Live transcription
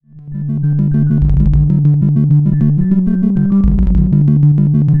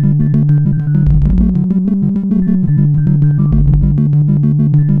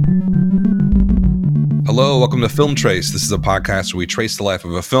Welcome to Film Trace. This is a podcast where we trace the life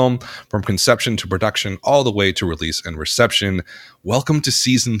of a film from conception to production, all the way to release and reception. Welcome to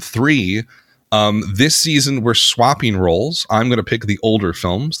season 3. This season, we're swapping roles. I'm going to pick the older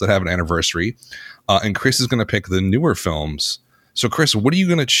films that have an anniversary, and Chris is going to pick the newer films. So, Chris, what are you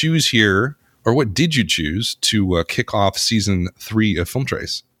going to choose here, or what did you choose to kick off season 3 of Film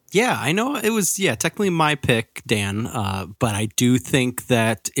Trace? Yeah, I know it was, technically my pick, Dan, but I do think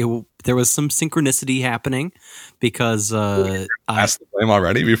that there was some synchronicity happening because I asked the blame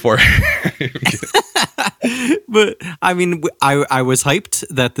already before. But I mean, I was hyped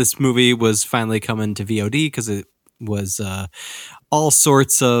that this movie was finally coming to VOD because it was all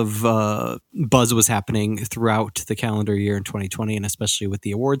sorts of buzz was happening throughout the calendar year in 2020, and especially with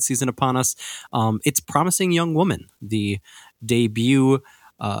the award season upon us. It's Promising Young Woman, the debut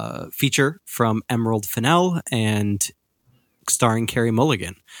feature from Emerald Fennell and starring Carey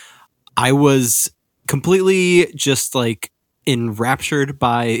Mulligan. I was completely just like enraptured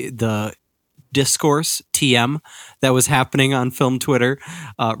by the discourse TM that was happening on film Twitter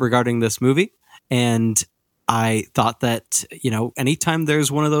regarding this movie. And I thought that, anytime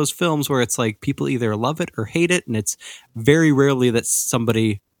there's one of those films where it's like people either love it or hate it, and it's very rarely that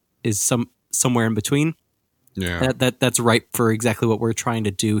somebody is somewhere in between. Yeah, that's ripe for exactly what we're trying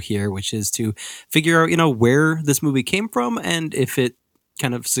to do here, which is to figure out, where this movie came from and if it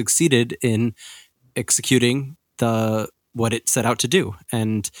kind of succeeded in executing what it set out to do.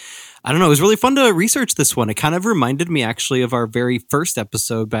 And I don't know, it was really fun to research this one. It kind of reminded me actually of our very first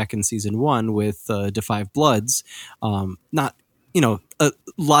episode back in season 1 with Da 5 Bloods. Not,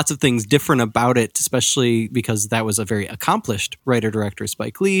 lots of things different about it, especially because that was a very accomplished writer-director,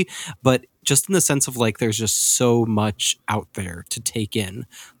 Spike Lee, but just in the sense of like, there's just so much out there to take in.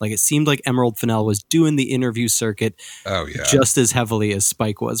 Like, it seemed like Emerald Fennell was doing the interview circuit just as heavily as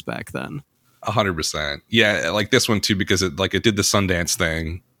Spike was back then. 100%. Yeah, like this one too, because it did the Sundance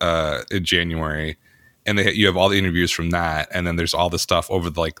thing in January, and you have all the interviews from that, and then there's all the stuff over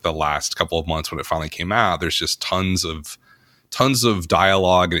the last couple of months when it finally came out. There's just tons of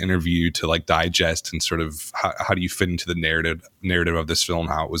dialogue and interview to like digest and sort of how do you fit into the narrative of this film,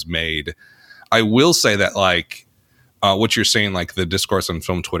 how it was made. I will say that like what you're saying, like the discourse on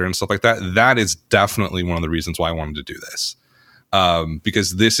film Twitter and stuff like that is definitely one of the reasons why I wanted to do this.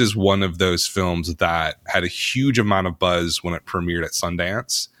 Because this is one of those films that had a huge amount of buzz when it premiered at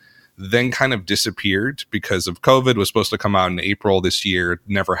Sundance, then kind of disappeared because of COVID. Was supposed to come out in April this year,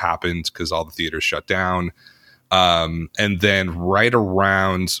 never happened because all the theaters shut down. And then right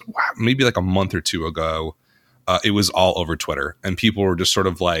around maybe like a month or two ago, it was all over Twitter, and people were just sort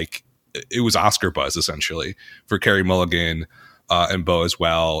of like, it was Oscar buzz essentially for Carey Mulligan and Beau as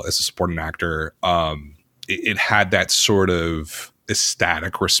well as a supporting actor. It had that sort of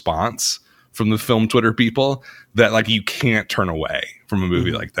ecstatic response from the film Twitter people that like you can't turn away from a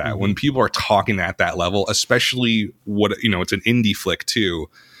movie like that. When people are talking at that level, especially it's an indie flick too.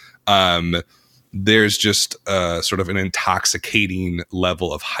 There's just sort of an intoxicating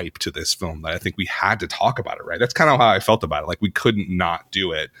level of hype to this film that I think we had to talk about it, right? That's kind of how I felt about it. Like we couldn't not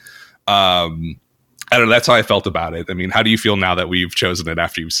do it. I don't know. That's how I felt about it. I mean, how do you feel now that we've chosen it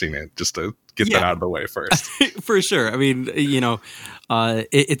after you've seen it? Just to get that out of the way first. For sure. I mean,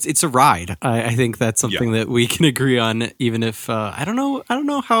 it's a ride. I think that's something that we can agree on, even if I don't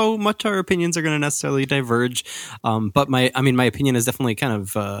know how much our opinions are going to necessarily diverge. But my opinion is definitely kind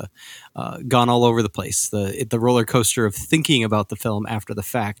of gone all over the place. The roller coaster of thinking about the film after the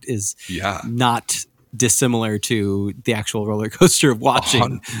fact is not dissimilar to the actual roller coaster of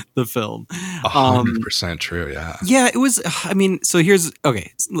watching the film. 100% true. Yeah, it was. I mean, so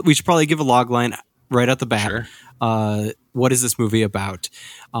we should probably give a log line right at the bat. Sure. What is this movie about?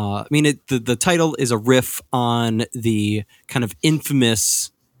 I mean, the title is a riff on the kind of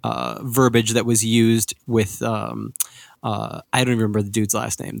infamous verbiage that was used with I don't remember the dude's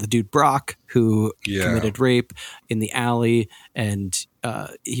last name. The dude Brock, who committed rape in the alley, and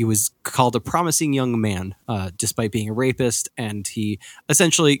he was called a promising young man despite being a rapist, and he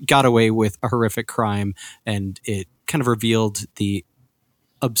essentially got away with a horrific crime, and it kind of revealed the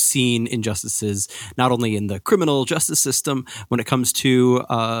obscene injustices, not only in the criminal justice system when it comes to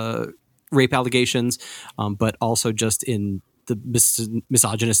rape allegations, but also just in the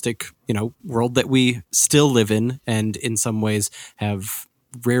misogynistic, world that we still live in, and in some ways have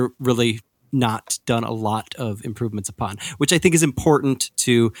really not done a lot of improvements upon, which I think is important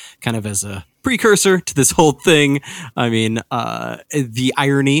to kind of as a precursor to this whole thing. I mean, the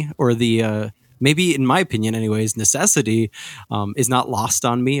irony or the maybe in my opinion anyways, necessity is not lost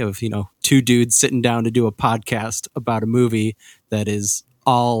on me of, two dudes sitting down to do a podcast about a movie that is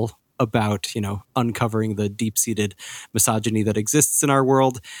all about, uncovering the deep-seated misogyny that exists in our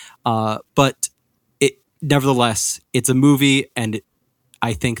world. But nevertheless, it's a movie, and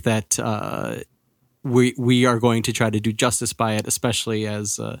I think that we are going to try to do justice by it, especially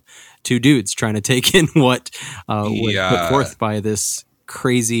as two dudes trying to take in what was put forth by this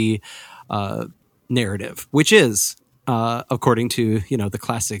crazy narrative, which is, according to the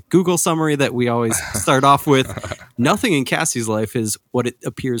classic Google summary that we always start off with, nothing in Cassie's life is what it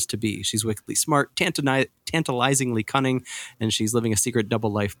appears to be. She's wickedly smart, tantalizingly cunning, and she's living a secret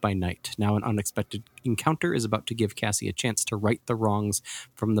double life by night. Now an unexpected encounter is about to give Cassie a chance to right the wrongs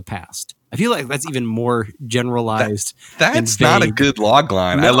from the past. I feel like that's even more generalized. That's not a good log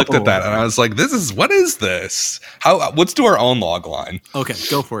line. No. I looked at that and I was like, what is this? Let's do our own log line. Okay,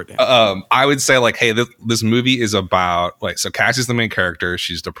 go for it, Dan. I would say like, hey, this movie is about so Cassie's the main character.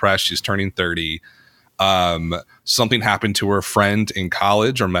 She's depressed. She's turning 30. Something happened to her friend in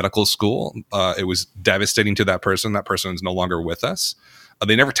college or medical school. It was devastating to that person. That person is no longer with us.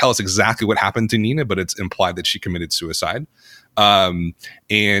 They never tell us exactly what happened to Nina, but it's implied that she committed suicide. And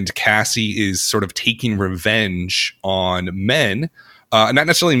Cassie is sort of taking revenge on men, not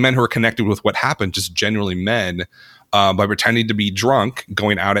necessarily men who are connected with what happened, just generally men, by pretending to be drunk,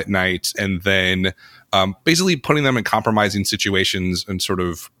 going out at night, and then basically putting them in compromising situations and sort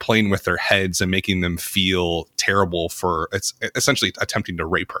of playing with their heads and making them feel terrible for essentially attempting to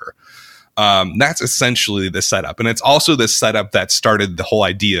rape her. That's essentially the setup. And it's also the setup that started the whole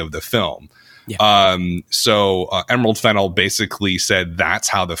idea of the film. Yeah. So Emerald Fennell basically said that's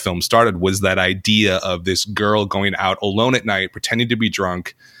how the film started, was that idea of this girl going out alone at night, pretending to be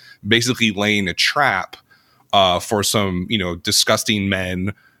drunk, basically laying a trap for some, disgusting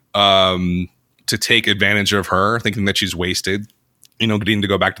men to take advantage of her, thinking that she's wasted, getting to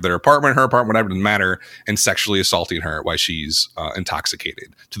go back to her apartment, whatever, doesn't matter, and sexually assaulting her while she's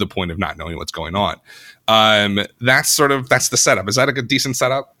intoxicated to the point of not knowing what's going on. That's the setup. Is that a good, decent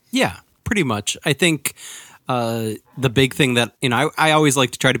setup? Yeah. Pretty much. I think the big thing that I always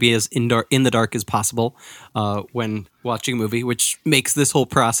like to try to be as in the dark as possible when watching a movie, which makes this whole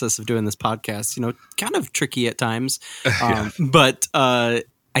process of doing this podcast, kind of tricky at times. But I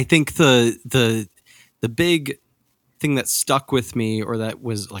think the big thing that stuck with me, or that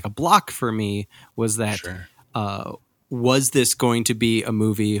was like a block for me, was that was this going to be a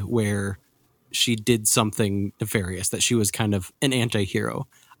movie where she did something nefarious, that she was kind of an anti-hero?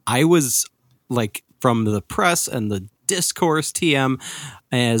 I was like, from the press and the discourse TM,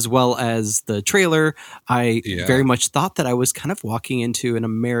 as well as the trailer, I very much thought that I was kind of walking into an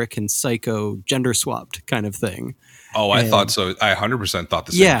American Psycho gender swapped kind of thing. Oh, I thought so. I 100% thought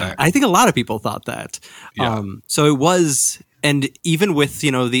the same thing. Yeah, I think a lot of people thought that. Yeah. So it was, and even with,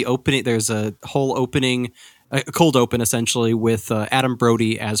 the opening, there's a whole opening, a cold open essentially, with Adam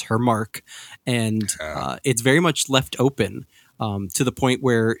Brody as her Mark. And it's very much left open. To the point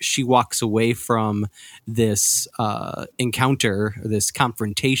where she walks away from this encounter, this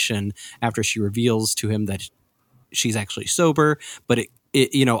confrontation, after she reveals to him that she's actually sober. But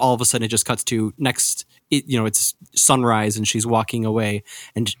it all of a sudden it just cuts to it's sunrise and she's walking away,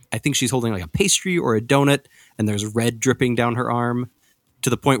 and I think she's holding like a pastry or a donut, and there's red dripping down her arm, to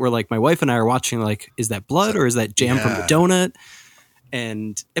the point where like my wife and I are watching like, is that blood or is that jam from the donut?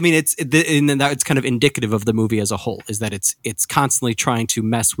 And I mean, it's kind of indicative of the movie as a whole, is that it's constantly trying to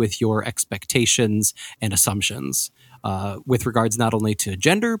mess with your expectations and assumptions with regards not only to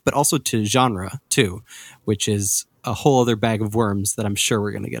gender, but also to genre too, which is a whole other bag of worms that I'm sure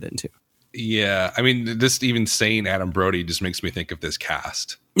we're going to get into. Yeah. I mean, just even saying Adam Brody just makes me think of this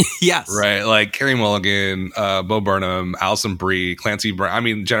cast. Yes. Right. Like Carey Mulligan, Bo Burnham, Alison Brie, Clancy Brown. I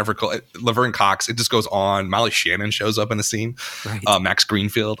mean, Laverne Cox. It just goes on. Molly Shannon shows up in a scene. Right. Max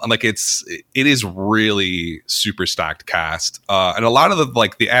Greenfield. I'm like, it is really super stacked cast. And a lot of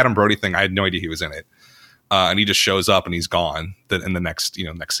the Adam Brody thing, I had no idea he was in it. And he just shows up and he's gone in the next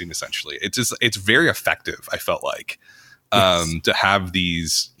scene, essentially. It's very effective, I felt like. To have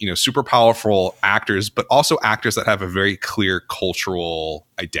these, super powerful actors, but also actors that have a very clear cultural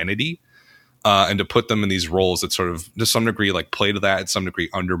identity, and to put them in these roles that sort of, to some degree, like play to that, to some degree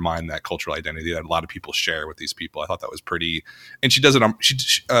undermine that cultural identity that a lot of people share with these people. I thought that was pretty, and she does it.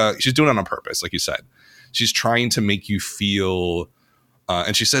 She's doing it on purpose, like you said. She's trying to make you feel,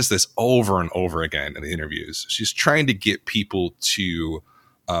 and she says this over and over again in the interviews. She's trying to get people to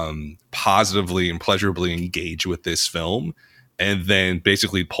positively and pleasurably engage with this film, and then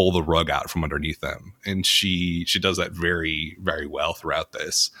basically pull the rug out from underneath them. And she does that very, very well throughout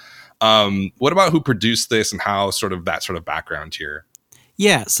this. What about who produced this and how that sort of background here?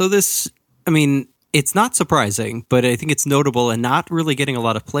 Yeah. So this, I mean, it's not surprising, but I think it's notable and not really getting a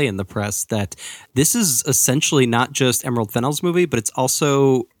lot of play in the press that this is essentially not just Emerald Fennell's movie, but it's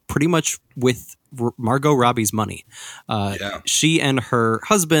also pretty much with Margot Robbie's money. She and her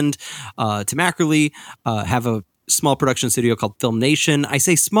husband, Tim Ackerley, have a small production studio called Film Nation. I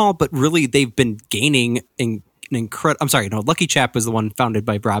say small, but really they've been gaining in I'm sorry, no, Lucky Chap was the one founded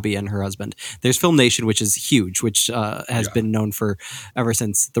by Robbie and her husband. There's Film Nation, which is huge, which has been known for ever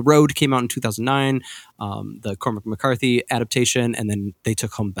since The Road came out in 2009, the Cormac McCarthy adaptation, and then they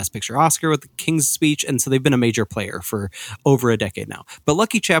took home Best Picture Oscar with The King's Speech, and so they've been a major player for over a decade now. But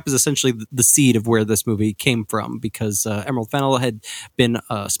Lucky Chap is essentially the seed of where this movie came from, because Emerald Fennell had been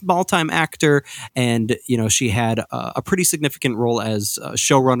a small-time actor, and she had a pretty significant role as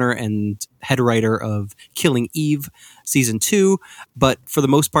showrunner and head writer of Killing Eve season 2, but for the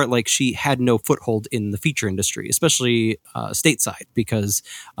most part, like, she had no foothold in the feature industry, especially stateside, because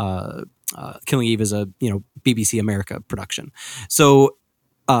Killing Eve is a BBC America production. So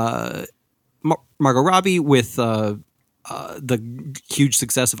Margot Robbie, with the huge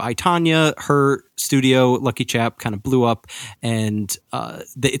success of I, Tonya, her studio Lucky Chap kind of blew up, and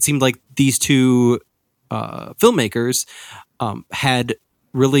it seemed like these two filmmakers had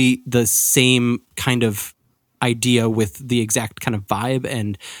really the same kind of idea with the exact kind of vibe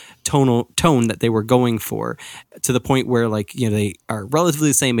and tone that they were going for, to the point where, like, they are relatively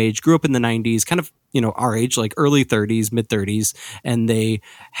the same age, grew up in the 90s, kind of our age, like early 30s, mid 30s, and they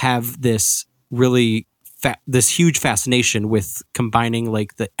have this really this huge fascination with combining,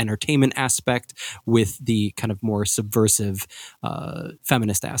 like, the entertainment aspect with the kind of more subversive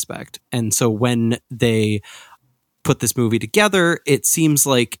feminist aspect. And so when they put this movie together, it seems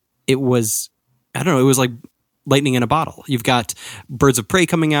like it was, I don't know, it was like lightning in a bottle. You've got Birds of Prey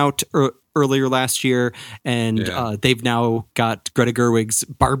coming out earlier last year, and they've now got Greta Gerwig's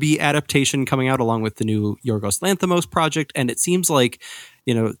Barbie adaptation coming out, along with the new Yorgos Lanthimos project. And it seems like,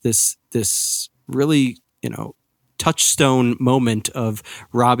 this really, touchstone moment of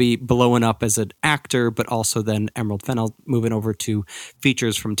Robbie blowing up as an actor, but also then Emerald Fennell moving over to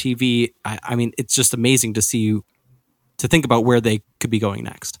features from TV. I mean, it's just amazing to think about where they could be going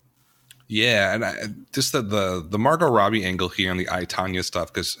next. Yeah, and just the Margot Robbie angle here on the I, Tonya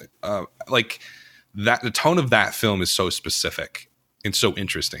stuff, because the tone of that film is so specific and so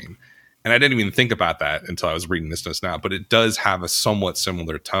interesting, and I didn't even think about that until I was reading this just now. But it does have a somewhat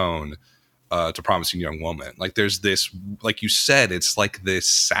similar tone to Promising Young Woman. Like, there's this, like you said, it's like this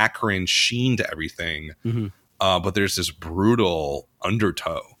saccharine sheen to everything, but there's this brutal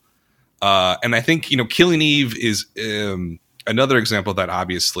undertow. And I think, Killing Eve is another example of that,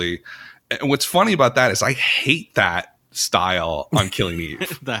 obviously. And what's funny about that is I hate that style on Killing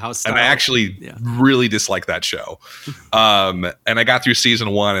Eve. The house style. And I actually really dislike that show. And I got through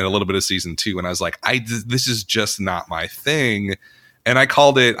season 1 and a little bit of season 2, and I was like, this is just not my thing. And I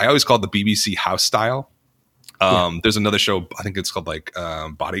always called it the BBC house style. There's another show, I think it's called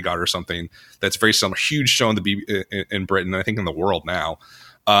Bodyguard or something, that's very similar. Huge show in Britain, I think in the world now,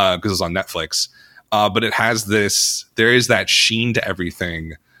 because it's on Netflix. But it has there is that sheen to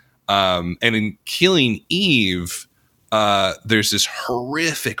everything. And in Killing Eve, there's this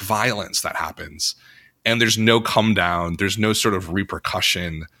horrific violence that happens, and there's no come down. There's no sort of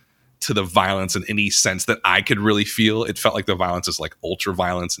repercussion to the violence in any sense that I could really feel. It felt like the violence is like ultra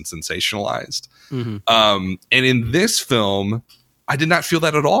violence and sensationalized. And in this film, I did not feel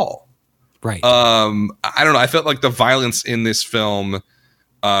that at all. Right. I don't know. I felt like the violence in this film,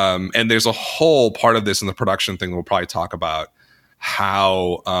 and there's a whole part of this in the production thing we'll probably talk about,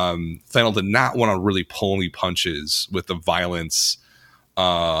 how Fennell did not want to really pull any punches with the violence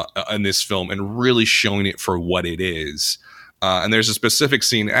in this film and really showing it for what it is. And there's a specific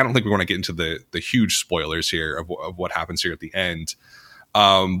scene. I don't think we want to get into the huge spoilers here of what happens here at the end.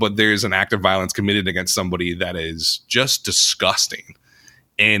 But there's an act of violence committed against somebody that is just disgusting.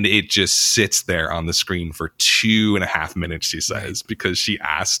 And it just sits there on the screen for 2.5 minutes, she says, because she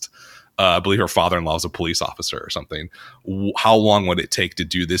asked, I believe her father-in-law is a police officer or something, how long would it take to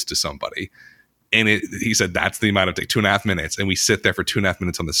do this to somebody? And he said, that's the amount of take, 2.5 minutes. And we sit there for 2.5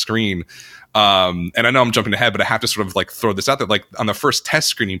 minutes on the screen. And I know I'm jumping ahead, but I have to sort of like throw this out there. Like, on the first test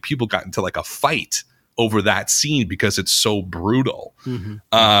screening, people got into like a fight over that scene because it's so brutal.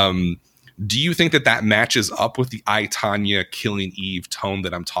 Do you think that matches up with the I, Tonya, Killing Eve tone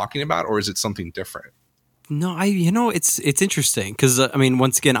that I'm talking about, or is it something different? No, it's interesting because, I mean,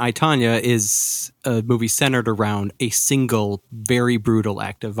 once again, I, Tonya is a movie centered around a single very brutal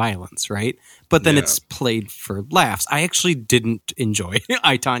act of violence, right? But then it's played for laughs. I actually didn't enjoy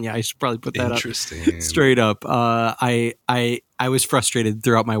I, Tonya. I should probably put that up straight up. I I was frustrated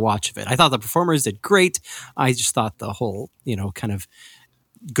throughout my watch of it. I thought the performers did great. I just thought the whole, kind of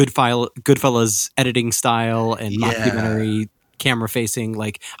Goodfellas editing style and mockumentary camera facing,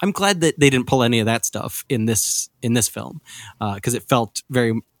 like, I'm glad that they didn't pull any of that stuff in this film, because it felt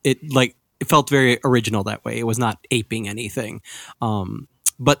very original that way. It was not aping anything.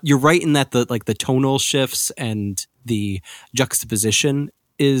 But you're right in that the tonal shifts and the juxtaposition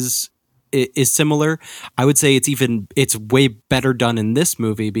is similar. I would say it's way better done in this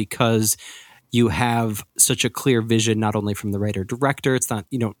movie because you have such a clear vision, not only from the writer director. It's not,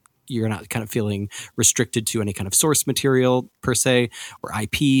 you're not kind of feeling restricted to any kind of source material per se or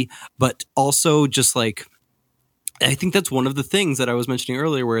IP, but also just like, I think that's one of the things that I was mentioning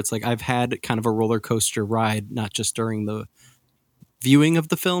earlier, where it's like, I've had kind of a roller coaster ride, not just during the viewing of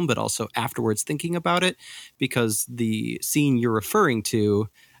the film, but also afterwards thinking about it, because the scene you're referring to,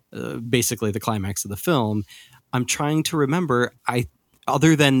 basically the climax of the film, I'm trying to remember,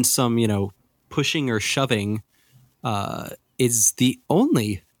 other than some, pushing or shoving, is the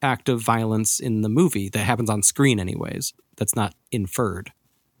only act of violence in the movie that happens on screen anyways. That's not inferred,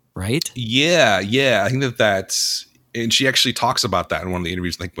 right? Yeah. I think that's, and she actually talks about that in one of the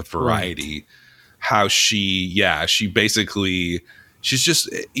interviews, like with Variety, right. How she basically, she's just,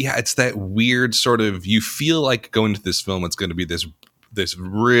 it's that weird sort of, you feel like going to this film, it's going to be this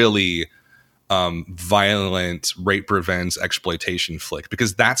really violent rape revenge exploitation flick,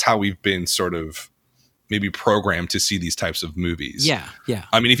 because that's how we've been sort of maybe programmed to see these types of movies. Yeah.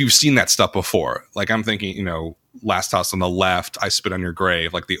 I mean, if you've seen that stuff before, like I'm thinking, Last House on the Left, I Spit on Your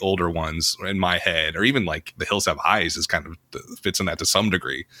Grave, like the older ones in my head, or even like The Hills Have Eyes is kind of fits in that to some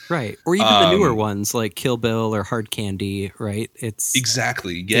degree. Right. Or even the newer ones like Kill Bill or Hard Candy, right? It's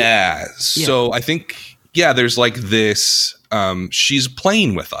exactly. Yeah. So I think, there's like this, she's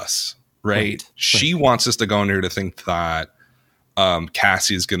playing with us, right? She wants us to go in here to think that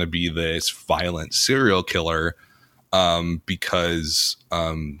Cassie is going to be this violent serial killer because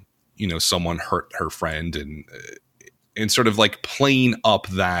someone hurt her friend, and sort of like playing up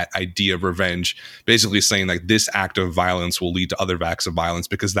that idea of revenge, basically saying like this act of violence will lead to other acts of violence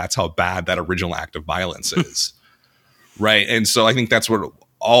because that's how bad that original act of violence is. Right. And so I think that's what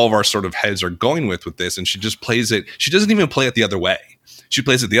all of our sort of heads are going with this. And she just plays it. She doesn't even play it the other way. She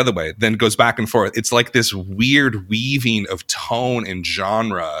plays it the other way, then goes back and forth. It's like this weird weaving of tone and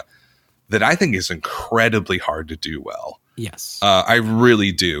genre that I think is incredibly hard to do well. Yes. I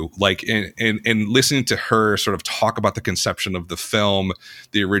really do. Like, and listening to her sort of talk about the conception of the film,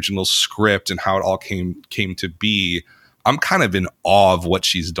 the original script, and how it all came to be, I'm kind of in awe of what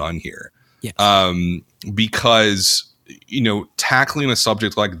she's done here. Yes. Because, tackling a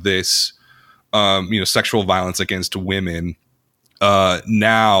subject like this, sexual violence against women,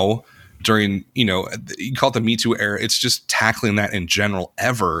 now during, you call it the Me Too era, it's just tackling that in general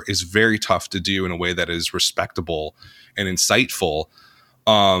ever is very tough to do in a way that is respectable and insightful,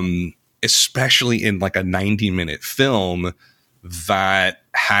 especially in like a 90-minute film that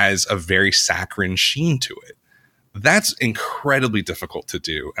has a very saccharine sheen to it. That's incredibly difficult to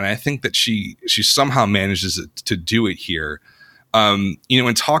do. And I think that she somehow manages to do it here.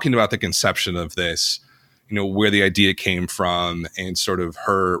 In talking about the conception of this, where the idea came from and sort of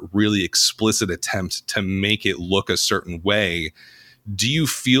her really explicit attempt to make it look a certain way, do you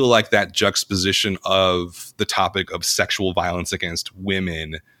feel like that juxtaposition of the topic of sexual violence against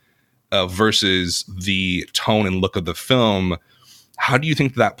women versus the tone and look of the film, how do you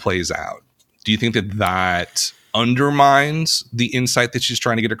think that plays out? Do you think that undermines the insight that she's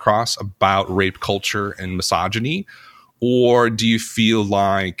trying to get across about rape culture and misogyny? Or do you feel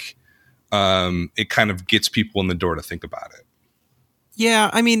like it kind of gets people in the door to think about it? Yeah,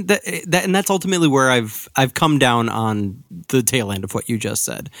 I mean that, and that's ultimately where I've come down on the tail end of what you just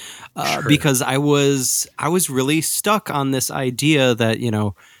said, sure. Because I was really stuck on this idea that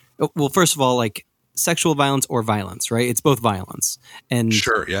well, first of all, like sexual violence or violence, right? It's both violence, and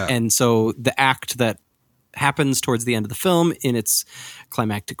sure, yeah, and so the act that happens towards the end of the film in its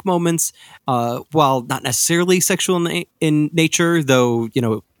climactic moments, while not necessarily sexual in nature, though,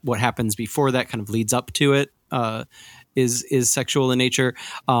 what happens before that kind of leads up to it. Is sexual in nature.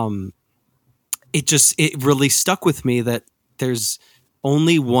 It really stuck with me that there's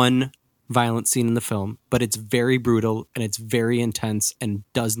only one violent scene in the film, but it's very brutal and it's very intense and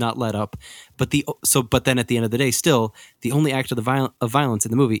does not let up. But then at the end of the day, still the only act of violence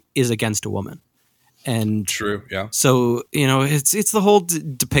in the movie is against a woman. And true, yeah. So it's the whole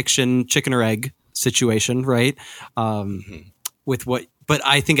depiction chicken or egg situation, right? With what. but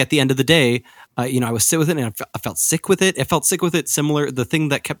I think at the end of the day, I was sick with it, and I felt sick with it. I felt sick with it. Similar, the thing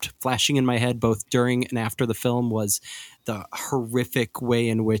that kept flashing in my head both during and after the film was the horrific way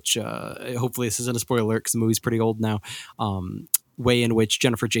in which, hopefully this isn't a spoiler alert because the movie's pretty old now, way in which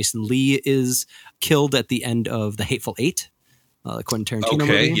Jennifer Jason Leigh is killed at the end of The Hateful Eight, the Quentin Tarantino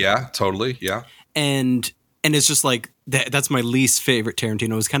movie. Okay, yeah, totally, yeah. And it's just like, that's my least favorite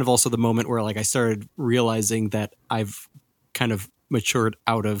Tarantino. It was kind of also the moment where like I started realizing that I've kind of matured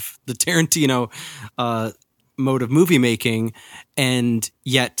out of the Tarantino mode of movie making, and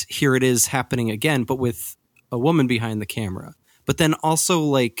yet here it is happening again, but with a woman behind the camera. But then also,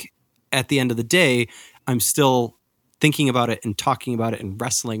 like, at the end of the day, I'm still thinking about it and talking about it and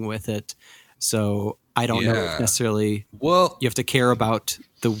wrestling with it. So I don't know if necessarily you have to care about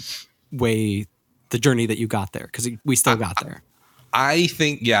the journey that you got there, because we still got there. I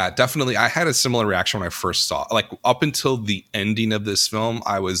think, yeah, definitely. I had a similar reaction when I first saw it. Like, up until the ending of this film,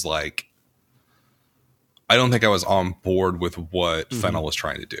 I was like, I don't think I was on board with what Fennell was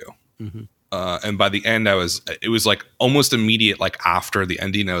trying to do. Mm-hmm. And by the end, it was like almost immediate, like after the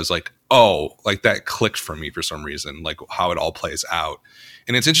ending, I was like, oh, like that clicked for me for some reason, like how it all plays out.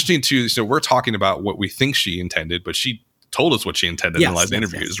 And it's interesting too. So we're talking about what we think she intended, but she told us what she intended in the last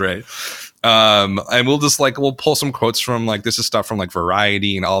interviews, right? And we'll pull some quotes from, like, this is stuff from like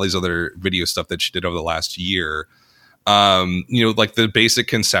Variety and all these other video stuff that she did over the last year. Like the basic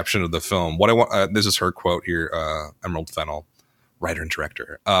conception of the film. What I want, this is her quote here, Emerald Fennell, writer and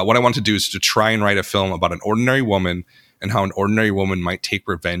director. What I want to do is to try and write a film about an ordinary woman and how an ordinary woman might take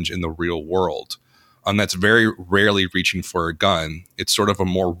revenge in the real world. That's very rarely reaching for a gun. It's sort of a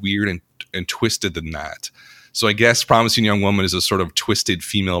more weird and twisted than that. So I guess Promising Young Woman is a sort of twisted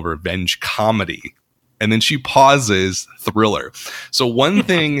female revenge comedy. And then she pauses, thriller. So one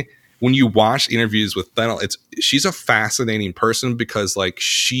thing, when you watch interviews with Fennell, she's a fascinating person because, like,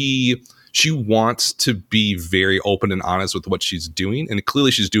 she wants to be very open and honest with what she's doing. And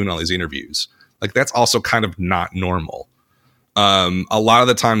clearly she's doing all these interviews. Like, that's also kind of not normal. A lot of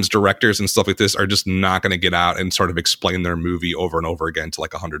the times directors and stuff like this are just not going to get out and sort of explain their movie over and over again to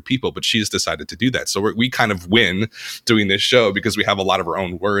like 100 people, but she's decided to do that. So we kind of win doing this show because we have a lot of her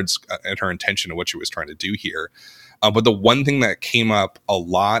own words and her intention of what she was trying to do here. But the one thing that came up a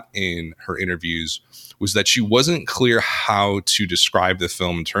lot in her interviews was that she wasn't clear how to describe the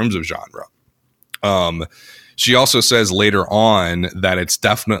film in terms of genre. She also says later on that it's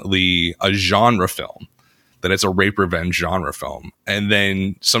definitely a genre film, that it's a rape revenge genre film. And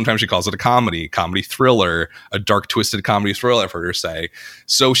then sometimes she calls it a comedy thriller, a dark twisted comedy thriller, I've heard her say.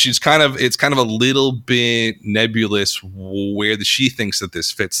 So it's kind of a little bit nebulous where she thinks that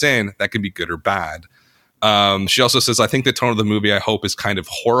this fits in. That can be good or bad. She also says, I think the tone of the movie, I hope, is kind of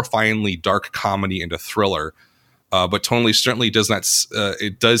horrifyingly dark comedy and a thriller. But tonally certainly does not,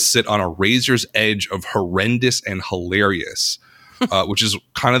 it does sit on a razor's edge of horrendous and hilarious. Which is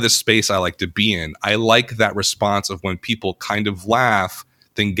kind of the space I like to be in. I like that response of when people kind of laugh,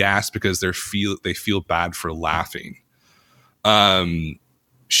 then gasp because they feel bad for laughing. And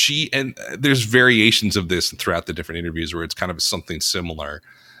there's variations of this throughout the different interviews where it's kind of something similar.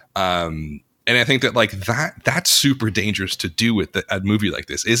 And I think that, like, that's super dangerous to do with a movie like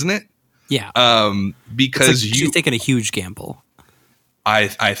this, isn't it? Yeah. Because she's taking a huge gamble.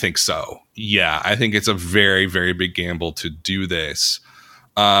 I think so. Yeah, I think it's a very, very big gamble to do this.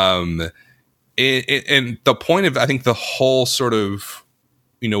 And the point of, I think, the whole sort of,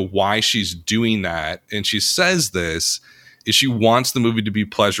 why she's doing that, and she says this, is she wants the movie to be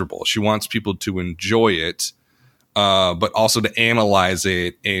pleasurable. She wants people to enjoy it, but also to analyze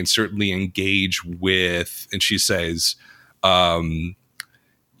it and certainly engage with, and she says,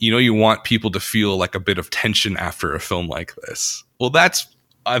 you want people to feel like a bit of tension after a film like this. Well, that's,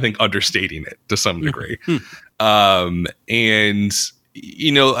 I think, understating it to some degree. I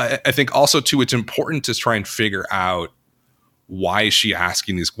think also too, it's important to try and figure out why is she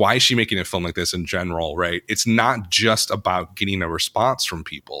making a film like this in general, right? It's not just about getting a response from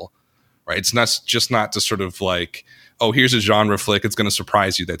people, right? It's not to sort of like, oh, here's a genre flick, it's going to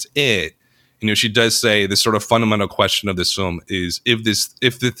surprise you, that's it. She does say this sort of fundamental question of this film is, if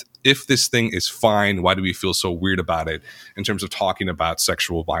this thing is fine, why do we feel so weird about it in terms of talking about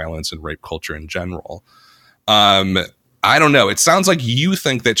sexual violence and rape culture in general? I don't know. It sounds like you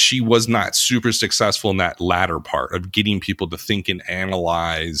think that she was not super successful in that latter part of getting people to think and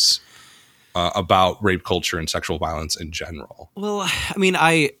analyze about rape culture and sexual violence in general. Well, I mean,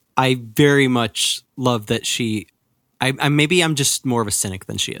 I very much love that she... maybe I'm just more of a cynic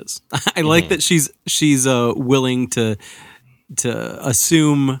than she is. I like that she's willing to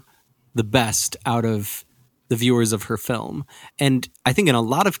assume the best out of the viewers of her film. And I think in a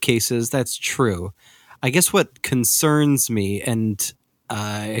lot of cases that's true. I guess what concerns me, and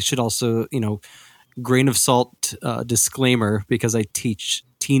I should also, grain of salt disclaimer, because I teach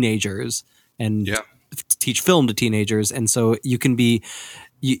teenagers and teach film to teenagers. And so you can be,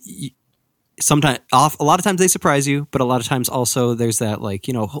 sometimes a lot of times they surprise you, but a lot of times also there's that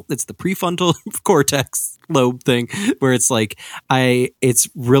it's the prefrontal cortex lobe thing where it's like it's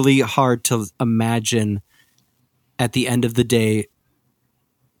really hard to imagine at the end of the day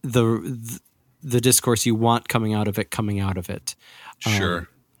the discourse you want coming out of it. Sure.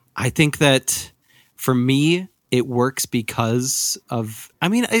 I think that for me it works because of, I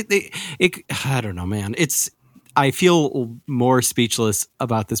don't know, man. I feel more speechless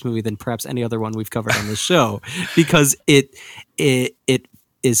about this movie than perhaps any other one we've covered on this show, because it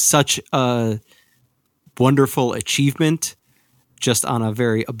is such a wonderful achievement just on a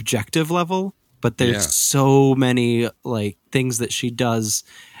very objective level. But there's so many things that she does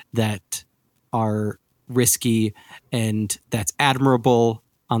that are risky, and that's admirable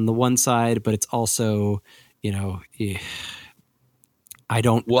on the one side, but it's also, I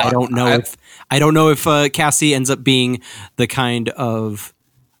don't know if Cassie ends up being the kind of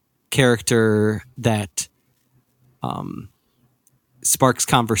character that sparks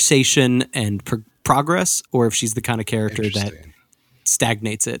conversation and progress, or if she's the kind of character that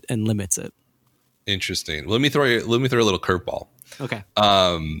stagnates it and limits it. Interesting. Let me throw a little curveball. Okay.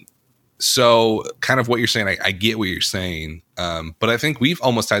 So kind of what you're saying, I get what you're saying, but I think we've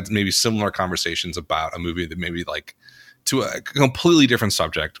almost had maybe similar conversations about a movie that maybe to a completely different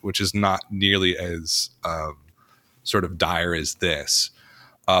subject, which is not nearly as sort of dire as this,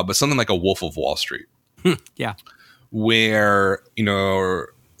 but something like a Wolf of Wall Street. Yeah. Where,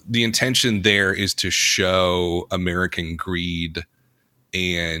 the intention there is to show American greed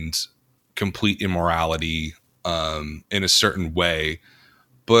and complete immorality in a certain way.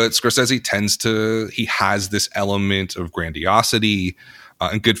 But Scorsese he has this element of grandiosity.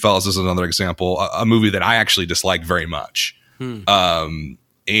 And Goodfellas is another example, a movie that I actually dislike very much. And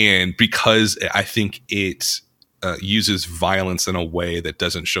because I think it uses violence in a way that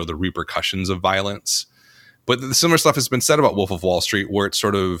doesn't show the repercussions of violence. But the similar stuff has been said about Wolf of Wall Street, where it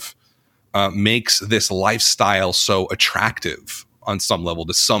sort of makes this lifestyle so attractive on some level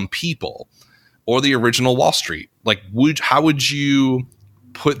to some people, or the original Wall Street. How would you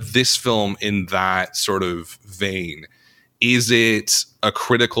put this film in that sort of vein? Is it a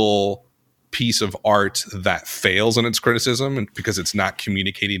critical piece of art that fails in its criticism and because it's not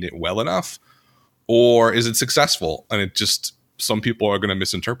communicating it well enough? Or is it successful and it just, some people are going to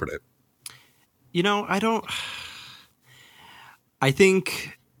misinterpret it?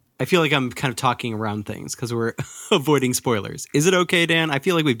 I feel like I'm kind of talking around things because we're avoiding spoilers. Is it okay, Dan? I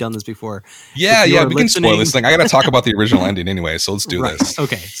feel like we've done this before. Yeah, we can spoil this thing. I got to talk about the original ending anyway, so let's do this.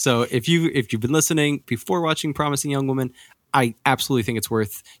 Okay, so if you've been listening before watching Promising Young Woman, I absolutely think it's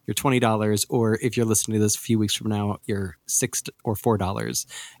worth your $20, or if you're listening to this a few weeks from now, your $6 or $4.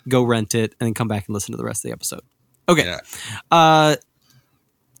 Go rent it and then come back and listen to the rest of the episode. Okay. Yeah.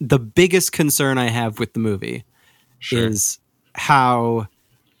 The biggest concern I have with the movie is how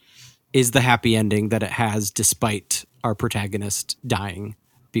is the happy ending that it has, despite our protagonist dying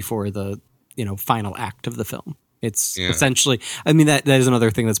before the final act of the film. It's essentially, that is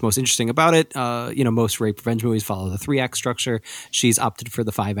another thing that's most interesting about it. Most rape revenge movies follow the 3-act structure. She's opted for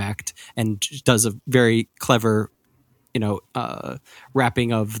the 5-act and does a very clever,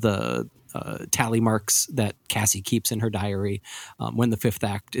 wrapping of the tally marks that Cassie keeps in her diary when the 5th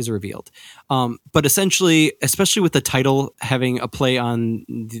act is revealed. But essentially, especially with the title having a play on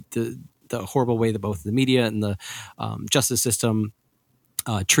the horrible way that both the media and the justice system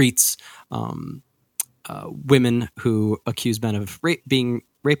treats women who accuse men of being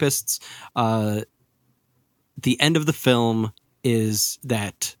rapists. The end of the film is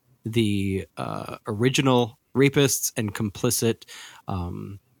that the original rapists and complicit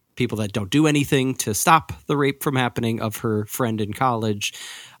people that don't do anything to stop the rape from happening of her friend in college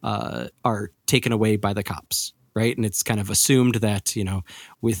are taken away by the cops, right? And it's kind of assumed that,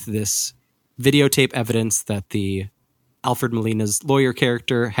 with this videotape evidence that the Alfred Molina's lawyer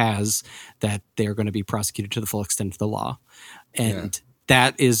character has, that they're going to be prosecuted to the full extent of the law. And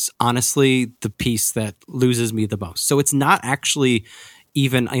that is honestly the piece that loses me the most. So it's not actually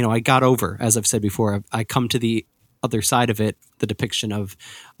even, I got over, as I've said before, I come to the other side of it, the depiction of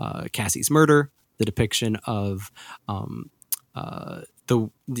Cassie's murder, the depiction of the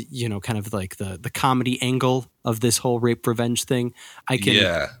comedy angle of this whole rape revenge thing. I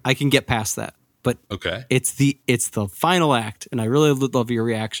can get past that. But it's the final act, and I really love your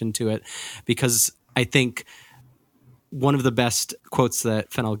reaction to it, because I think one of the best quotes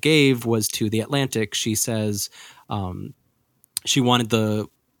that Fennell gave was to The Atlantic. She says she wanted the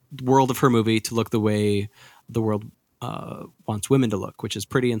world of her movie to look the way the world wants women to look, which is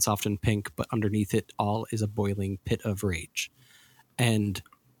pretty and soft and pink, but underneath it all is a boiling pit of rage. And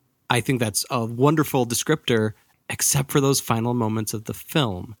I think that's a wonderful descriptor, except for those final moments of the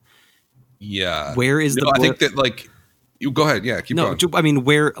film. Yeah. Where is I think that, like, you go ahead. Yeah, keep going. I mean,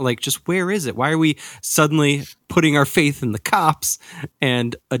 where is it? Why are we suddenly putting our faith in the cops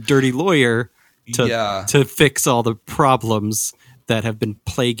and a dirty lawyer to fix all the problems that have been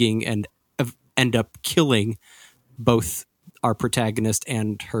plaguing and end up killing both our protagonist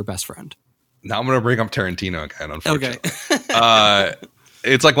and her best friend? Now I'm going to bring up Tarantino again, unfortunately. Okay.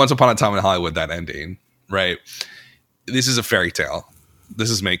 It's like Once Upon a Time in Hollywood, that ending, right? This is a fairy tale.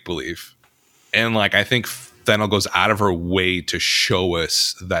 This is make-believe. And, like, I think Fennell goes out of her way to show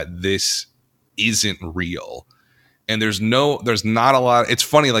us that this isn't real. And there's not a lot. It's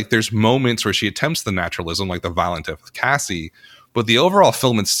funny, like, there's moments where she attempts the naturalism, like the violent death with Cassie, but the overall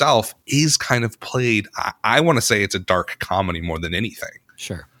film itself is kind of played. I want to say it's a dark comedy more than anything.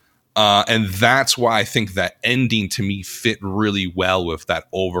 Sure. And that's why I think that ending to me fit really well with that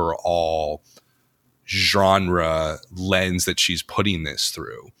overall genre lens that she's putting this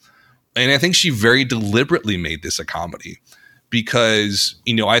through. And I think she very deliberately made this a comedy because,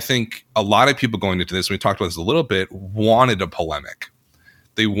 you know, I think a lot of people going into this, we talked about this a little bit, wanted a polemic.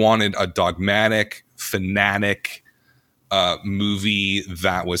 They wanted a dogmatic, fanatic movie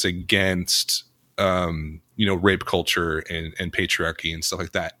that was against, rape culture and patriarchy and stuff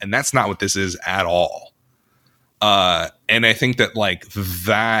like that. And that's not what this is at all. And I think that, like,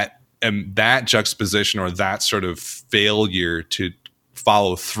 that juxtaposition or that sort of failure to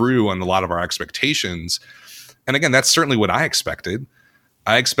follow through on a lot of our expectations. And again, that's certainly what I expected.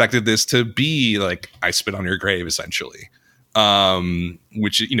 I expected this to be like, I spit on your grave, essentially,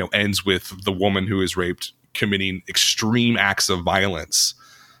 which, you know, ends with the woman who is raped committing extreme acts of violence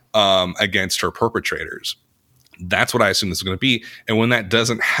against her perpetrators. That's what I assume this is going to be. And when that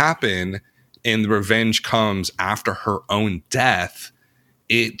doesn't happen and the revenge comes after her own death,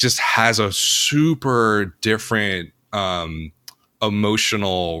 it just has a super different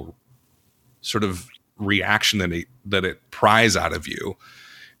emotional sort of reaction that it pries out of you.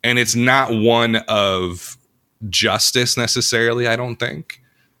 And it's not one of justice necessarily, I don't think.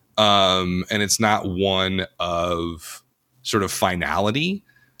 And it's not one of sort of finality.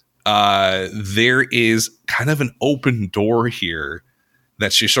 There is kind of an open door here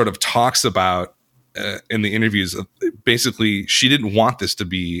that she sort of talks about in the interviews. Basically, she didn't want this to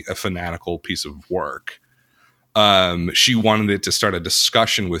be a fanatical piece of work. She wanted it to start a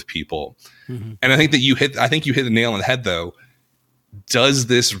discussion with people. Mm-hmm. And I think that you hit the nail on the head, though. Is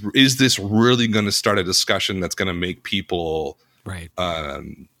this really going to start a discussion that's going to make people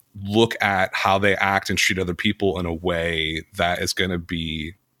look at how they act and treat other people in a way that is going to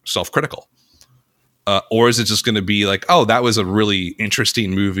be self-critical? Or is it just going to be like, oh, that was a really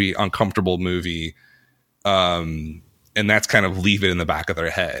interesting movie, uncomfortable movie, and that's kind of leave it in the back of their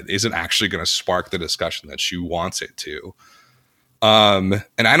head? Is it actually going to spark the discussion that she wants it to? And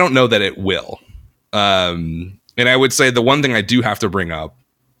I don't know that it will. And I would say the one thing I do have to bring up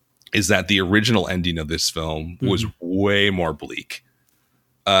is that the original ending of this film was way more bleak.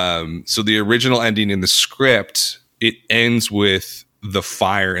 So the original ending in the script, it ends with the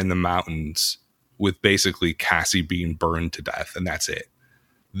fire in the mountains with basically Cassie being burned to death, and that's it.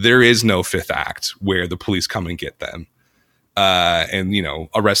 There is no fifth act where the police come and get them and, you know,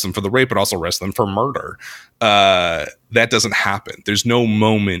 arrest them for the rape, but also arrest them for murder. That doesn't happen. There's no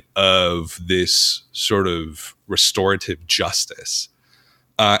moment of this sort of restorative justice.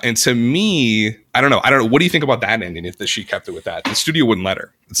 And to me, I don't know. What do you think about that ending? If she kept it with that, the studio wouldn't let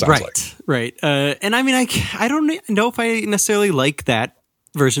her. It sounds like. Right. And I mean, I don't know if I necessarily like that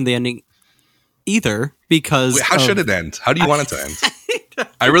version of the ending either, because how should it end? How do you want it to end?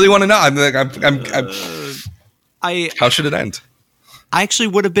 I really want to know. I'm like, how should it end? I actually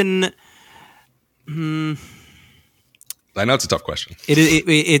would have been. I know it's a tough question.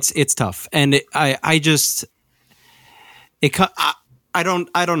 It's tough, and I don't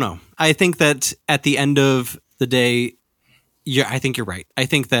know. I think that at the end of the day, I think you're right. I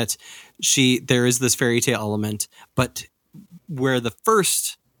think that there is this fairy tale element, but where the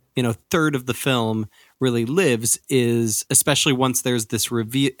first, third of the film really lives is, especially once there's this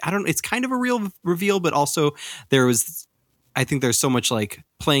reveal. It's kind of a real reveal, but also I think there's so much like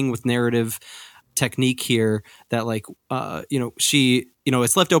playing with narrative technique here that she,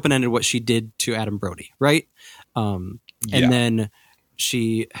 it's left open-ended what she did to Adam Brody. Right. And then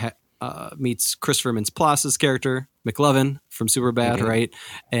she meets Christopher Mintz-Plasse' character, McLovin from Superbad, right?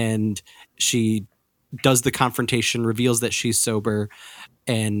 And she does the confrontation, reveals that she's sober,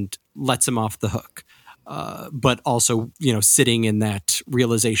 and lets him off the hook. But also, sitting in that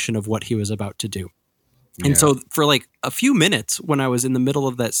realization of what he was about to do. And so for like a few minutes when I was in the middle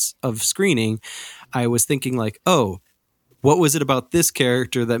of screening, I was thinking like, oh, what was it about this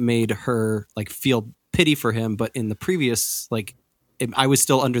character that made her like feel pity for him? But in the previous, like, I was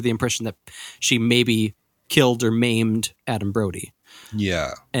still under the impression that she maybe killed or maimed Adam Brody.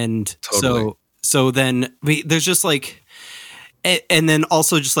 Yeah. And totally. so then there's just like, and then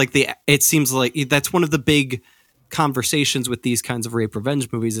also just like it seems like that's one of the big conversations with these kinds of rape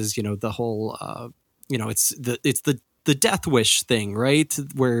revenge movies is, the whole, it's the death wish thing, right?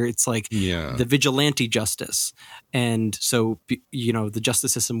 Where it's like the vigilante justice. And so, the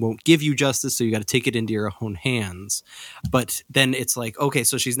justice system won't give you justice. So you got to take it into your own hands. But then it's like, okay,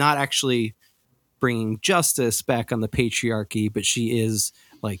 so she's not actually bringing justice back on the patriarchy, but she is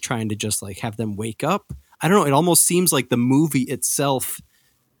like trying to just like have them wake up. I don't know. It almost seems like the movie itself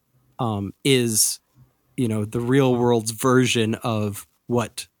is, the real world's version of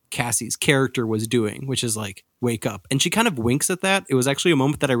what Cassie's character was doing, which is like wake up. And she kind of winks at that. It was actually a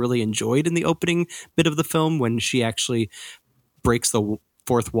moment that I really enjoyed in the opening bit of the film when she actually breaks the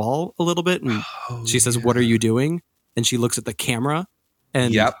fourth wall a little bit. And she says, "What are you doing?" And she looks at the camera.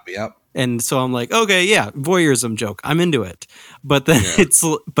 And Yep. And so I'm like, okay, yeah, voyeurism joke. I'm into it. But then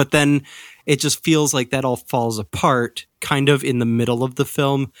then it just feels like that all falls apart kind of in the middle of the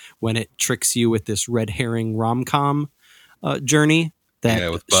film when it tricks you with this red herring rom-com journey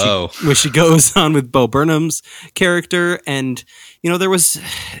that with Bo. where she goes on with Bo Burnham's character. And,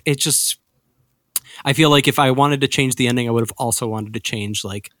 I feel like if I wanted to change the ending, I would have also wanted to change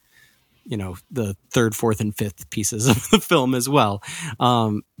like, the third, fourth, and fifth pieces of the film as well.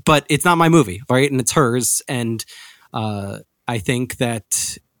 But it's not my movie, right? And it's hers. And I think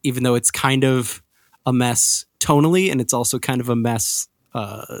that even though it's kind of a mess tonally, and it's also kind of a mess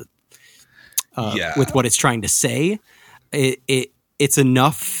with what it's trying to say, it's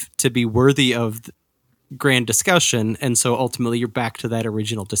enough to be worthy of grand discussion. And so ultimately you're back to that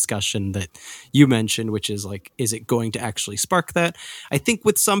original discussion that you mentioned, which is like, is it going to actually spark that? I think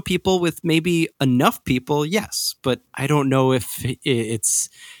with some people, with maybe enough people, yes, but I don't know if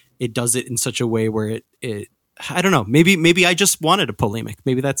it does it in such a way where it I don't know. Maybe I just wanted a polemic.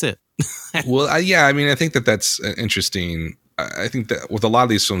 Maybe that's it. Well, I think that's interesting. I think that with a lot of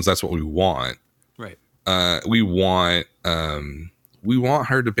these films, that's what we want. Right. We want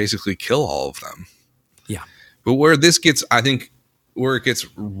her to basically kill all of them. Yeah. But where this gets, I think, where it gets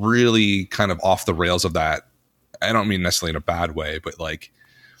really kind of off the rails of that, I don't mean necessarily in a bad way, but like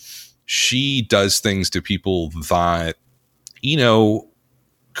she does things to people that,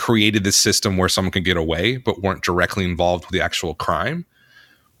 created this system where someone could get away, but weren't directly involved with the actual crime,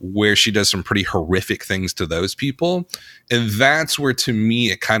 where she does some pretty horrific things to those people. And that's where, to me,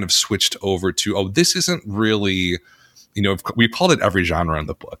 it kind of switched over to, oh, this isn't really, we called it every genre in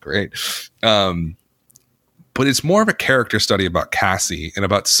the book, right? But it's more of a character study about Cassie and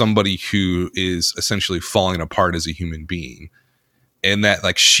about somebody who is essentially falling apart as a human being. And that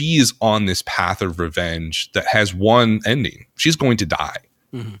like she's on this path of revenge that has one ending. She's going to die.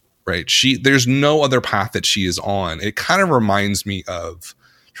 Mm-hmm. Right. There's no other path that she is on. It kind of reminds me of,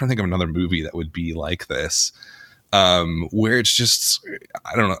 I'm trying to think of another movie that would be like this, where it's just,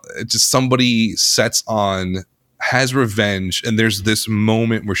 I don't know, it's just somebody has revenge, and there's this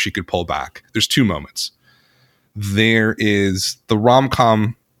moment where she could pull back. There's two moments. There is the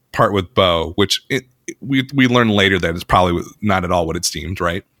rom-com part with Bo, which we learn later that it's probably not at all what it seemed,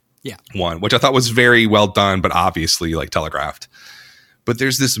 right? Yeah. One, which I thought was very well done, but obviously like telegraphed. But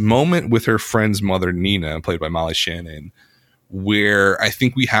there's this moment with her friend's mother, Nina, played by Molly Shannon, where I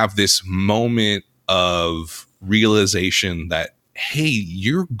think we have this moment of realization that, hey,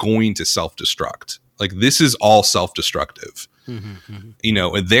 you're going to self-destruct. Like, this is all self-destructive. Mm-hmm.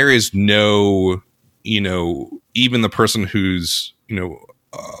 And there is no, even the person who's,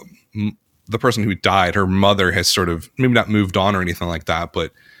 the person who died, her mother has sort of maybe not moved on or anything like that,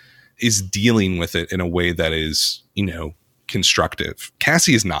 but is dealing with it in a way that is, constructive.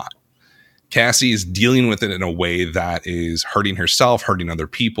 Cassie is not. Cassie is dealing with it in a way that is hurting herself, hurting other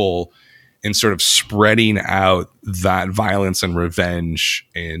people, and sort of spreading out that violence and revenge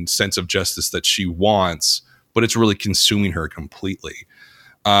and sense of justice that she wants, but it's really consuming her completely.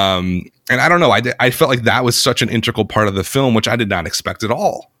 And I don't know, I felt like that was such an integral part of the film, which I did not expect at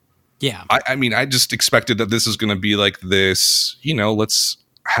all. Yeah. I mean, I just expected that this is going to be like this, let's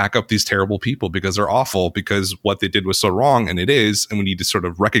hack up these terrible people because they're awful, because what they did was so wrong, and it is, and we need to sort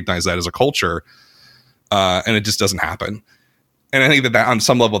of recognize that as a culture. And it just doesn't happen. And I think that on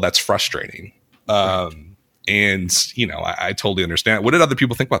some level that's frustrating. And you know, I totally understand. What did other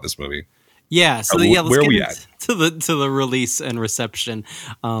people think about this movie? Yeah, so let's where get are we to the release and reception,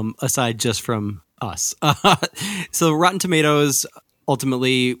 aside just from us. So Rotten Tomatoes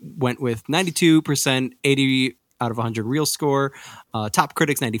ultimately went with 92%, 80 out of 100 real score. Top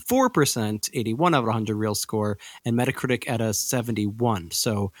Critics 94%, 81 out of 100 real score, and Metacritic at a 71.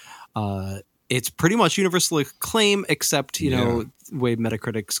 So it's pretty much universal acclaim, except you know the way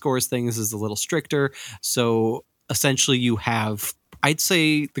Metacritic scores things is a little stricter. So essentially, you have, I'd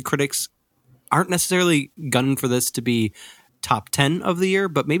say, the critics aren't necessarily gunning for this to be top 10 of the year,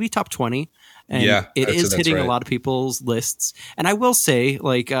 but maybe top 20. And it is hitting a lot of people's lists. And I will say,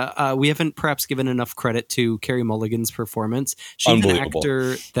 like, we haven't perhaps given enough credit to Carey Mulligan's performance. She's an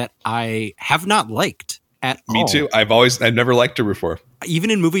actor that I have not liked at all. Me too. I've never liked her before. Even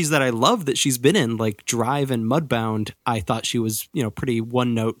in movies that I love that she's been in, like Drive and Mudbound, I thought she was, you know, pretty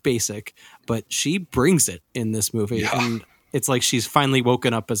one note basic, but she brings it in this movie. Yeah. And it's like she's finally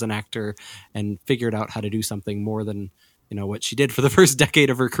woken up as an actor and figured out how to do something more than, you know, what she did for the first decade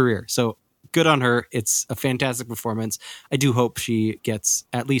of her career. So good on her. It's a fantastic performance. I do hope she gets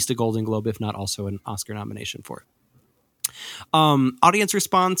at least a Golden Globe, if not also an Oscar nomination for it. Audience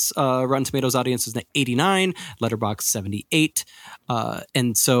response, Rotten Tomatoes audience is at 89, Letterboxd 78.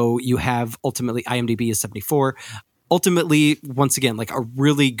 And so you have ultimately IMDb is 74. Ultimately, once again, like a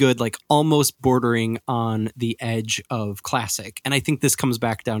really good, like almost bordering on the edge of classic. And I think this comes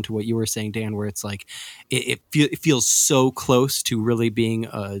back down to what you were saying, Dan, where it's like it feels so close to really being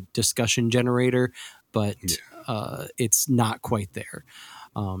a discussion generator, but it's not quite there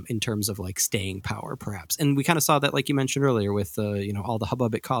in terms of like staying power, perhaps. And we kind of saw that, like you mentioned earlier, with you know, all the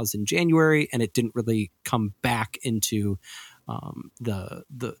hubbub it caused in January, and it didn't really come back into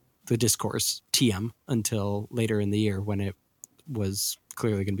the discourse TM until later in the year, when it was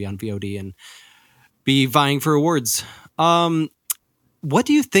clearly going to be on VOD and be vying for awards. What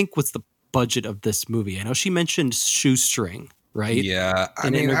do you think was the budget of this movie? I know she mentioned shoestring, right? Yeah, I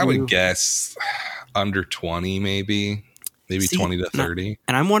mean, I would guess under 20, maybe 20 to 30.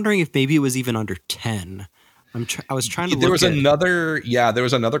 And I'm wondering if maybe it was even under 10. I was trying to there was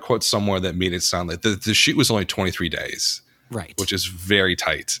another quote somewhere that made it sound like the shoot was only 23 days. Right. Which is very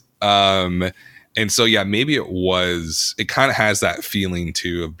tight. And so, yeah, maybe it kind of has that feeling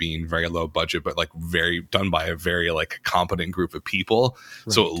too of being very low budget, but like very done by a very like competent group of people.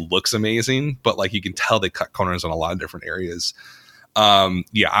 Right. So it looks amazing, but like you can tell they cut corners on a lot of different areas.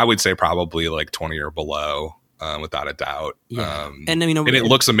 Yeah, I would say probably like 20 or below. Without a doubt. Yeah. And I mean, and it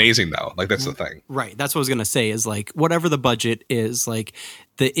looks amazing though. Like that's the thing. Right. That's what I was going to say is like, whatever the budget is, like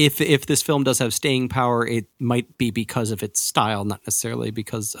if this film does have staying power, it might be because of its style, not necessarily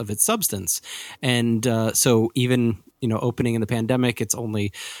because of its substance. And so even, you know, opening in the pandemic, it's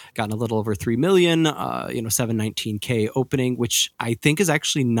only gotten a little over 3 million, 719K opening, which I think is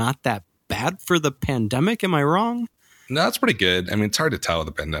actually not that bad for the pandemic. Am I wrong? No, that's pretty good. I mean, it's hard to tell with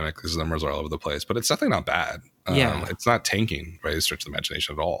the pandemic because the numbers are all over the place, but it's definitely not bad. It's not tanking by any stretch of the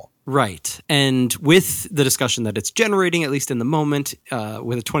imagination at all. Right. And with the discussion that it's generating, at least in the moment,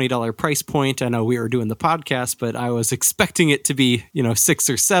 with a $20 price point, I know we were doing the podcast, but I was expecting it to be, you know, 6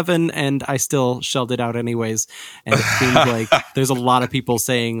 or 7, and I still shelled it out anyways. And it seems like there's a lot of people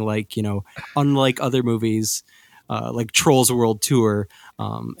saying, like, you know, unlike other movies, like Trolls World Tour,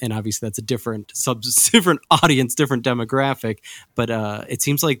 and obviously that's a different audience, different demographic. But it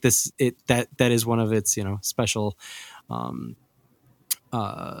seems like that is one of its, you know, special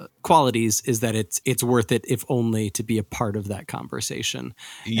qualities, is that it's worth it, if only to be a part of that conversation.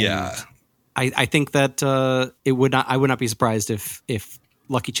 Yeah, and I think that I would not be surprised if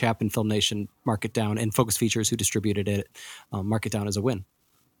Lucky Chap and Film Nation mark it down, and Focus Features, who distributed it, mark it down as a win.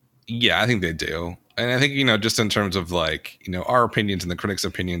 Yeah, I think they do. And I think, you know, just in terms of like, you know, our opinions and the critics'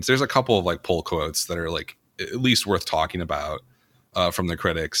 opinions, there's a couple of like pull quotes that are like at least worth talking about from the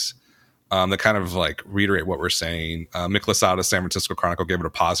critics that kind of like reiterate what we're saying. Mick Lasada, San Francisco Chronicle, gave it a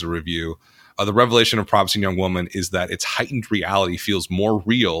positive review. The revelation of Promising Young Woman is that its heightened reality feels more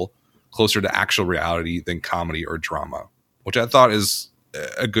real, closer to actual reality than comedy or drama, which I thought is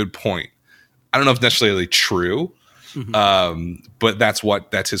a good point. I don't know if it's necessarily true, but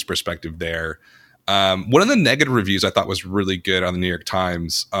that's his perspective there. One of the negative reviews I thought was really good on the New York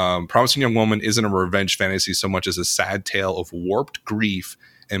Times. Promising Young Woman isn't a revenge fantasy so much as a sad tale of warped grief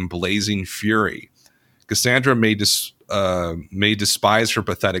and blazing fury. Cassandra may despise her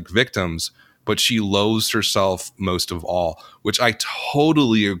pathetic victims, but she loathes herself most of all, which I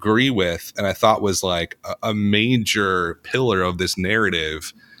totally agree with, and I thought was like a major pillar of this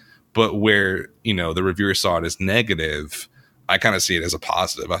narrative. But where, you know, the reviewer saw it as negative, I kind of see it as a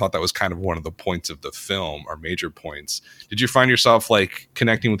positive. I thought that was kind of one of the points of the film, or major points. Did you find yourself like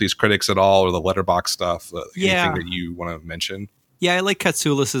connecting with these critics at all, or the Letterboxd stuff? Anything that you want to mention? Yeah, I like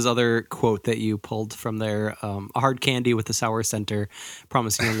Katsoulis's other quote that you pulled from there. A hard candy with a sour center.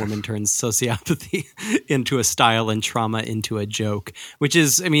 Promising young woman turns sociopathy into a style and trauma into a joke. Which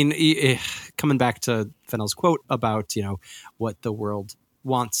is, I mean, coming back to Fennell's quote about, you know, what the world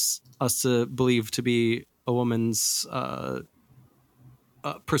wants us to believe to be a woman's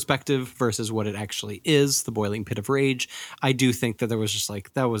perspective versus what it actually is, the boiling pit of rage. I do think that there was just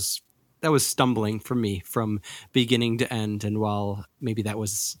like, that was stumbling for me from beginning to end. And while maybe that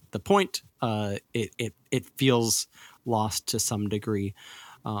was the point, it feels lost to some degree.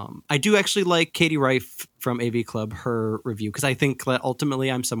 I do actually like Katie Rife from AV Club, her review, because I think that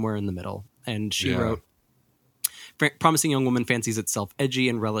ultimately I'm somewhere in the middle. And she wrote, Promising Young Woman fancies itself edgy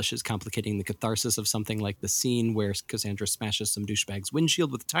and relishes complicating the catharsis of something like the scene where Cassandra smashes some douchebag's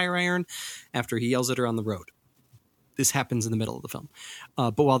windshield with a tire iron after he yells at her on the road. This happens in the middle of the film.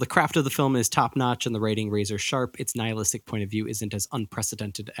 But while the craft of the film is top-notch and the writing razor sharp, its nihilistic point of view isn't as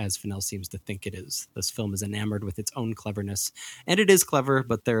unprecedented as Fennell seems to think it is. This film is enamored with its own cleverness, and it is clever,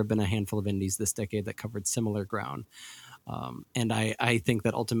 but there have been a handful of indies this decade that covered similar ground. And I think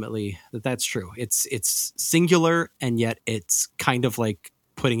that ultimately that's true. It's singular, and yet it's kind of like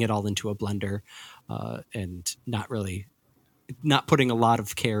putting it all into a blender and not putting a lot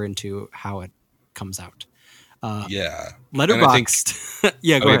of care into how it comes out. Letterboxd.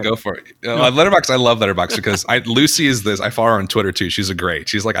 Yeah, go ahead. Go for it. Letterboxd, I love Letterboxd because Lucy is this. I follow her on Twitter too. She's great.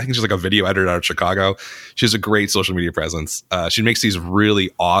 She's like, I think she's like a video editor out of Chicago. She has a great social media presence. She makes these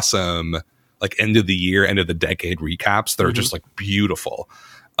really awesome, like end of the year, end of the decade recaps that are just like beautiful.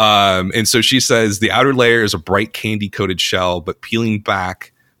 And so she says the outer layer is a bright candy coated shell, but peeling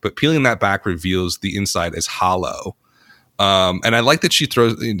that back reveals the inside is hollow. And I like that she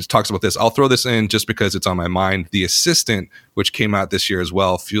talks about this. I'll throw this in just because it's on my mind. The Assistant, which came out this year as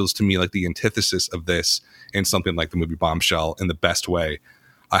well, feels to me like the antithesis of this in something like the movie Bombshell in the best way.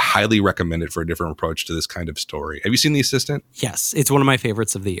 I highly recommend it for a different approach to this kind of story. Have you seen The Assistant? Yes, it's one of my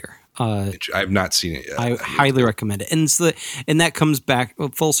favorites of the year. I have not seen it yet. I highly recommend it. And that comes back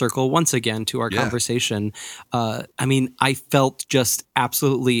full circle once again to our conversation. I mean, I felt just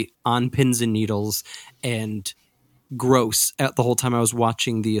absolutely on pins and needles and gross at the whole time I was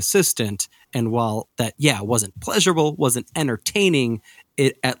watching The Assistant. And while that, wasn't pleasurable, wasn't entertaining,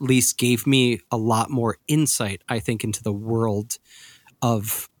 it at least gave me a lot more insight, I think, into the world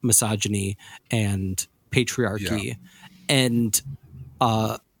of misogyny and patriarchy. And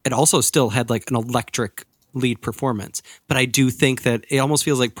it also still had like an electric lead performance. But I do think that it almost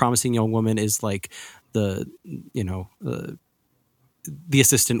feels like Promising Young Woman is like the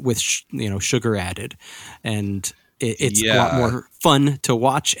Assistant with sugar added. And it's a lot more fun to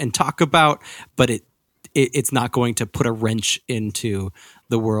watch and talk about, but it's not going to put a wrench into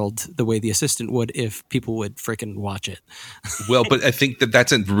the world the way The Assistant would if people would freaking watch it. Well, but I think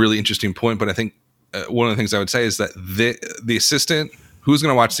that's a really interesting point. But I think one of the things I would say is that the Assistant, who's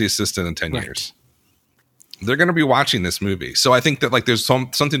going to watch The Assistant in 10 years? They're going to be watching this movie. So I think that like there's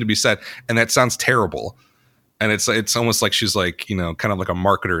something to be said, and that sounds terrible. And it's almost like she's like, kind of like a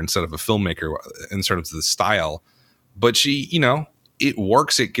marketer instead of a filmmaker in sort of the style. But she, it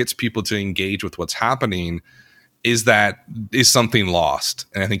works. It gets people to engage with what's happening. Is something lost?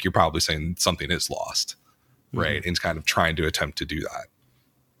 And I think you're probably saying something is lost, right? And kind of trying to attempt to do that.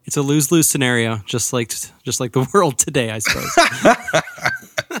 It's a lose-lose scenario, just like the world today, I suppose.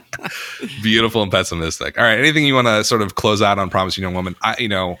 Beautiful and pessimistic. All right. Anything you want to sort of close out on Promising Young Woman?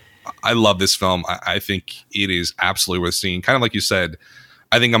 I love this film. I think it is absolutely worth seeing. Kind of like you said,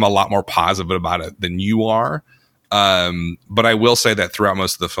 I think I'm a lot more positive about it than you are. But I will say that throughout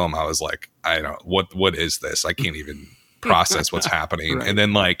most of the film, I was like, I don't know, what is this? I can't even process what's happening. Right. And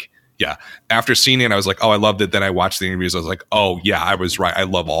then after seeing it, I was like, oh, I loved it. Then I watched the interviews. I was like, oh yeah, I was right. I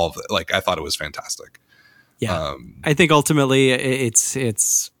love all of it. Like, I thought it was fantastic. Yeah. I think ultimately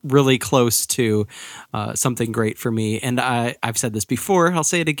it's really close to something great for me. And I've said this before, I'll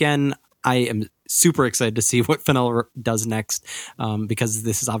say it again. I am super excited to see what Fennell does next because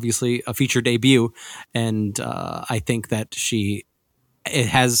this is obviously a feature debut. And I think that it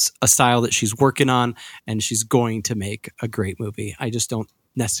has a style that she's working on and she's going to make a great movie. I just don't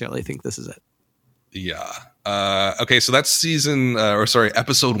necessarily think this is it. Yeah. Okay. So that's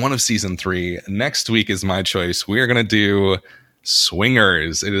episode 1 of season 3. Next week is my choice. We are going to do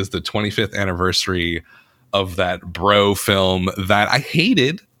Swingers. It is the 25th anniversary of that bro film that I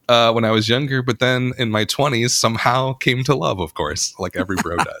hated when I was younger, but then in my 20s somehow came to love, of course, like every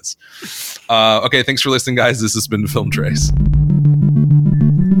bro does. Okay, thanks for listening, guys. This has been Film Trace.